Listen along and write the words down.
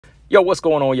Yo, what's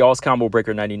going on, y'all? It's Combo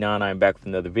Breaker 99. I'm back with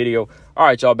another video. All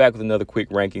right, y'all, back with another quick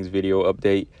rankings video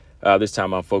update. This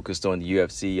time I'm focused on the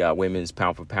UFC women's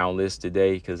pound-for-pound list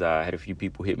today because I had a few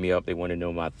people hit me up. They want to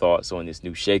know my thoughts on this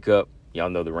new shakeup. Y'all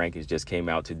know the rankings just came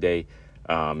out today,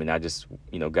 and I just,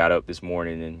 got up this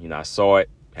morning and, I saw it.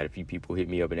 Had a few people hit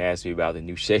me up and ask me about the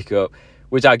new shakeup,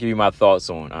 which I'll give you my thoughts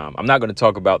on. I'm not going to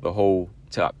talk about the whole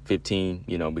top 15,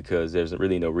 because there's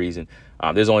really no reason.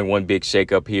 There's only one big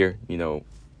shakeup here,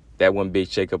 That one big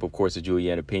shakeup, of course, is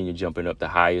Juliana Pena jumping up the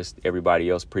highest.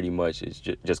 Everybody else pretty much is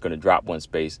just going to drop one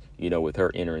space, with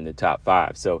her entering the top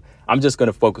 5. So I'm just going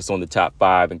to focus on the top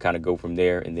 5 and kind of go from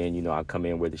there. And then, I'll come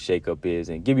in where the shakeup is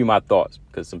and give you my thoughts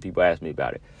because some people asked me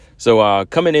about it. So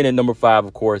coming in at number 5,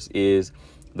 of course, is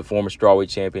the former strawweight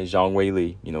champion, Zhang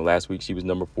Weili. Last week she was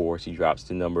number 4. She drops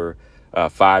to number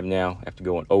 5 now after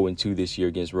going 0-2 this year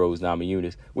against Rose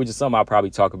Namajunas, which is something I'll probably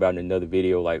talk about in another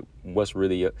video, like what's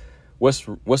really up with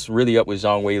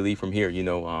Zhang Weili from here,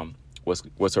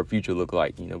 what's her future look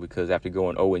like, because after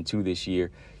going 0-2 this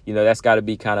year, that's got to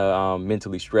be kind of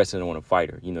mentally stressing on a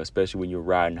fighter, especially when you're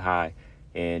riding high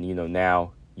and,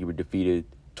 now you were defeated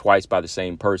twice by the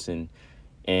same person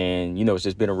and, it's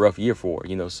just been a rough year for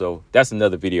her, so that's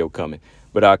another video coming.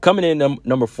 But coming in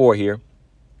number 4 here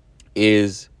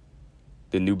is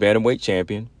the new bantamweight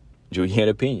champion,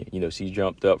 Juliana Pena. She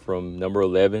jumped up from number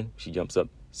 11. She jumps up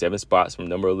 7 spots from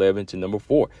number 11 to number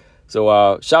 4.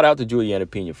 So shout out to Juliana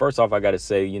Pena. First off, I got to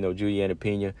say, Juliana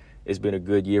Pena, it's been a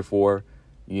good year for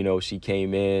her. She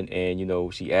came in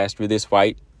and, she asked for this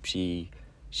fight. She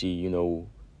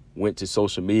went to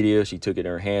social media. She took it in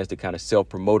her hands to kind of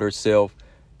self-promote herself,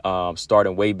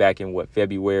 starting way back in,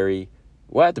 February.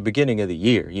 Well, at the beginning of the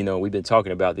year, we've been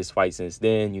talking about this fight since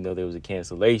then. There was a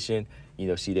cancellation.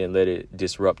 She didn't let it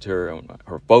disrupt her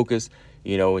focus,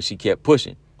 and she kept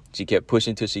pushing. She kept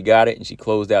pushing till she got it, and she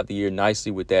closed out the year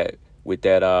nicely with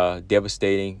that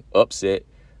devastating upset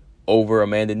over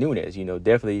Amanda Nunes.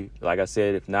 Definitely, like I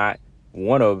said, if not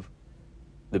one of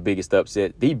the biggest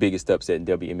upset in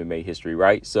WMMA history,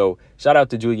 right? So shout out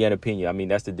to Juliana Pena. I mean,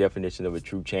 that's the definition of a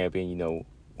true champion.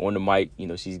 On the mic,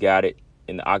 she's got it.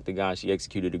 In the octagon, she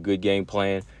executed a good game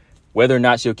plan. Whether or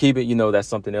not she'll keep it, that's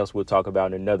something else we'll talk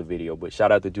about in another video. But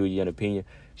shout out to Juliana Pena.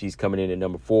 She's coming in at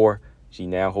number 4. She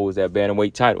now holds that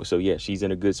bantamweight title. So, yeah, she's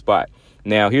in a good spot.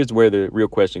 Now, here's where the real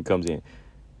question comes in.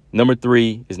 Number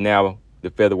 3 is now the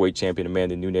featherweight champion,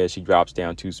 Amanda Nunes. She drops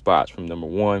down 2 spots from number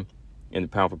 1 in the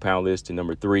pound-for-pound list to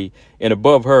number 3. And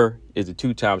above her is the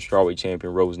 2-time strawweight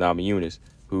champion, Rose Namajunas,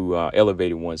 who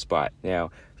elevated 1 spot.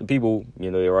 Now, some people, they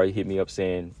already hit me up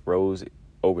saying Rose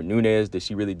over Nunes. Does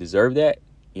she really deserve that?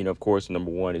 Of course, number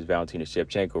 1 is Valentina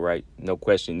Shevchenko, right? No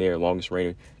question there. Longest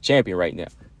reigning champion right now.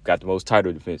 Got the most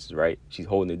title defenses, right? She's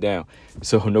holding it down.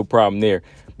 So no problem there.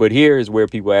 But here is where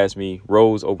people ask me,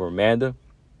 Rose over Amanda.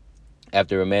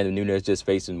 After Amanda Nunes just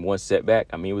facing 1 setback.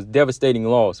 I mean, it was a devastating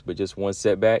loss, but just 1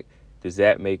 setback. Does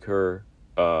that make her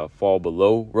fall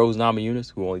below Rose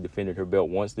Namajunas, who only defended her belt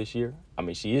once this year? I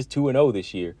mean, she is 2-0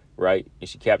 this year, right? And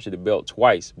she captured the belt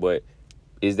twice, but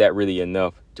is that really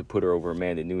enough to put her over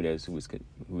Amanda Nunes, who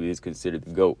is considered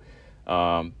the GOAT?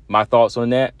 My thoughts on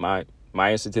that, my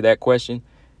answer to that question,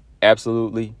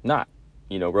 absolutely not.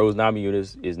 Rose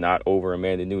Namajunas is not over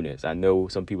Amanda Nunes. I know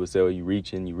some people say, oh, you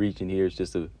reaching here. It's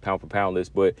just a pound-for-pound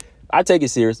list. But I take it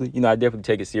seriously. I definitely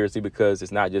take it seriously because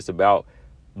it's not just about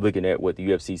looking at what the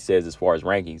UFC says as far as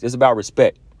rankings. It's about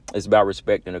respect. It's about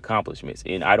respect and accomplishments.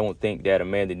 And I don't think that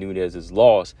Amanda Nunes'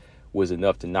 loss was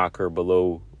enough to knock her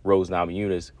below Rose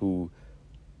Namajunas, who,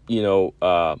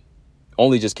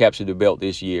 only just captured the belt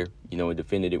this year, and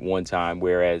defended it 1 time,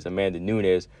 whereas Amanda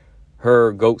Nunes,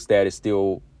 her GOAT status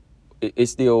still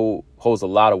holds a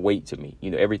lot of weight to me.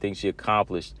 Everything she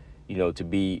accomplished, to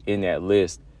be in that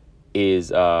list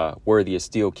is worthy of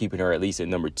still keeping her at least at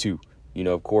number 2.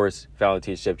 Of course,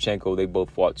 Valentina Shevchenko, they both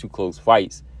fought 2 close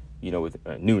fights, with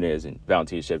Nunes and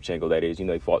Valentina Shevchenko, that is,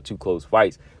 they fought 2 close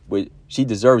fights, but she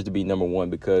deserves to be number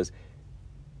 1 because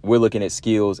we're looking at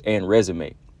skills and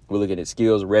resume. We're looking at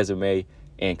skills, resume,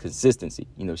 and consistency.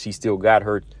 She still got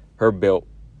her belt,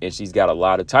 and she's got a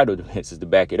lot of title defenses to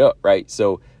back it up, right?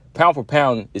 So pound for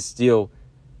pound is still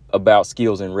about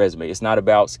skills and resume. It's not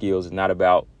about skills. It's not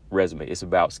about resume. It's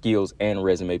about skills and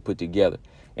resume put together.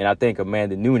 And I think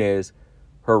Amanda Nunes,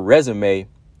 her resume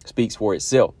speaks for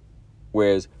itself,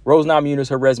 whereas Rose Namajunas,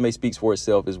 her resume speaks for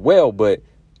itself as well, but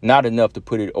not enough to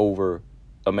put it over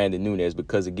Amanda Nunes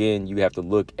because, again, you have to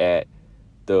look at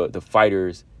the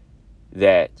fighters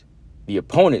that the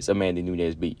opponents Amanda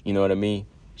Nunes beat. You know what I mean?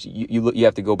 You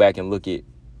have to go back and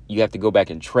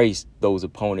trace those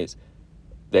opponents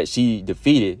that she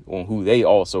defeated on who they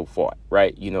also fought,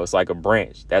 right? You know, it's like a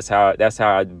branch. That's how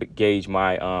I gauge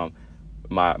my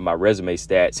my resume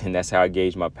stats, and that's how I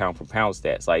gauge my pound for pound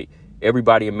stats. Like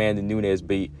everybody Amanda Nunes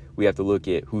beat, we have to look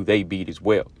at who they beat as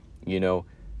well. You know,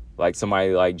 like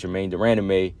somebody like Jermaine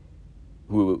Durandame,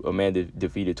 who Amanda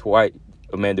defeated twice.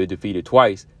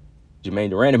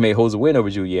 Jermaine Durandame holds a win over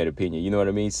Juliana Pena. You know what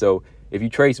I mean? So if you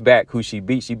trace back who she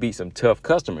beat some tough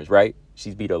customers, right?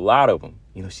 She's beat a lot of them.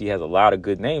 You know, she has a lot of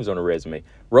good names on her resume.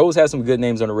 Rose has some good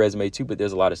names on her resume too, but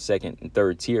there's a lot of second and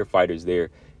third tier fighters there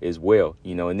as well.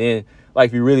 You know, and then like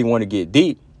if you really want to get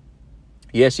deep,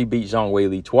 yes, she beat Zhang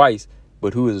Weili twice,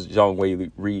 but who is Zhang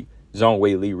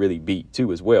Weili really beat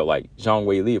too as well? Like Zhang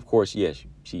Weili, of course, yes,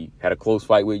 she had a close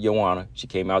fight with Joanna. She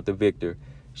came out the victor.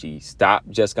 She stopped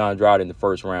Jessica Andrade in the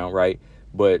first round, right?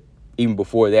 But even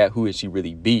before that, who is she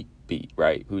really beat,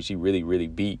 right? Who she really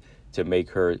beat to make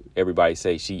her, everybody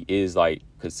say she is like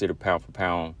considered pound for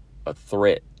pound a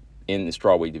threat in the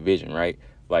strawweight division, right?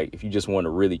 Like if you just want to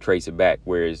really trace it back,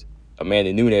 whereas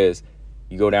Amanda Nunes,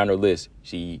 you go down her list,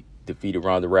 she defeated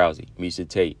Ronda Rousey, Miesha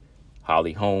Tate,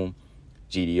 Holly Holm,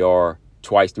 GDR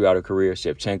twice throughout her career,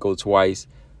 Shevchenko twice,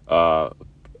 a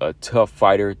tough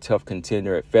fighter, tough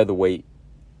contender at featherweight,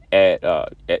 at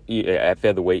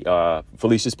featherweight,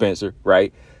 Felicia Spencer,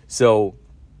 right? So,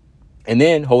 and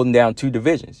then holding down 2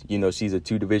 divisions. You know, she's a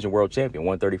 2-division world champion,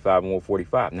 135 and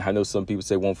 145. Now, I know some people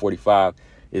say 145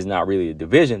 is not really a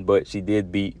division, but she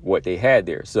did beat what they had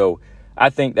there. So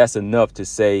I think that's enough to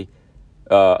say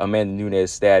Amanda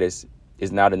Nunes' status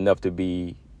is not enough to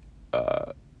be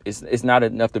it's not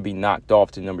enough to be knocked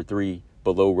off to number 3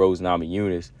 below Rose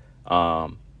Namajunas.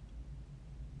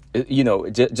 You know,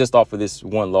 just off of this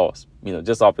one loss,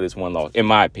 in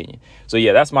my opinion. So,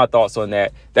 yeah, that's my thoughts on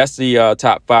that. That's the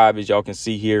top 5, as y'all can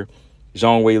see here.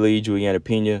 Zhang Weili, Juliana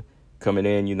Pena coming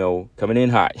in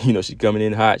hot. You know, she's coming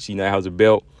in hot. She now has a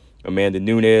belt. Amanda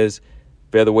Nunes,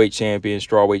 featherweight champion,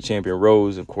 strawweight champion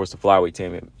Rose, of course, the flyweight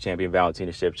champion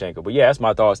Valentina Shevchenko. But, yeah, that's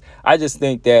my thoughts. I just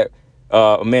think that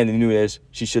Amanda Nunes,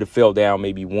 she should have fell down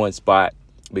maybe 1 spot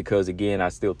because, again, I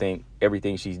still think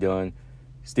everything she's done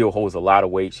still holds a lot of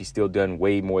weight. She's still done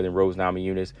way more than Rose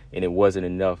Namajunas, and it wasn't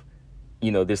enough.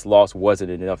 You know, this loss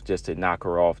wasn't enough just to knock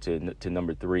her off to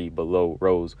number 3 below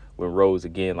Rose. When Rose,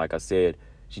 again, like I said,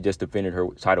 she just defended her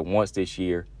title once this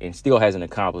year and still hasn't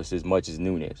accomplished as much as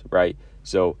Nunes, right?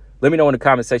 So let me know in the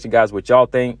comment section, guys, what y'all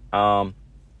think.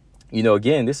 You know,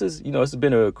 again, this has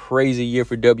been a crazy year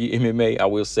for WMMA. I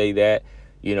will say that.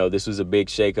 You know, this was a big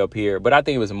shakeup here, but I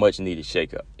think it was a much needed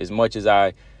shakeup. As much as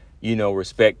I,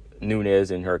 respect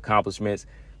Nunes and her accomplishments,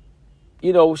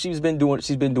 she's been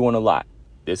doing a lot.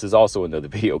 This is also another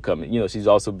video coming. She's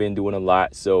also been doing a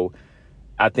lot. So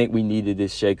I think we needed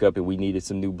this shakeup, and we needed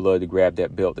some new blood to grab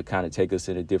that belt to kind of take us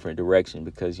in a different direction,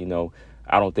 because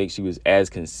I don't think she was as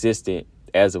consistent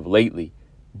as of lately,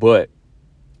 but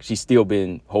she's still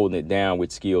been holding it down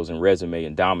with skills and resume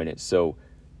and dominance. So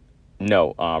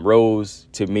no, Rose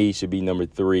to me should be number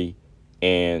 3,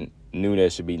 and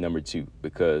Nunes should be number 2,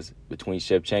 because between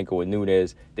Shevchenko and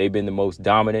Nunes, they've been the most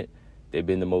dominant. They've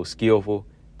been the most skillful.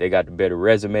 They got the better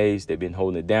resumes. They've been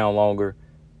holding it down longer.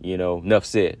 Enough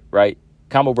said, right?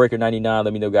 Combo Breaker 99.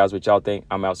 Let me know, guys, what y'all think.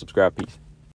 I'm out. Subscribe. Peace.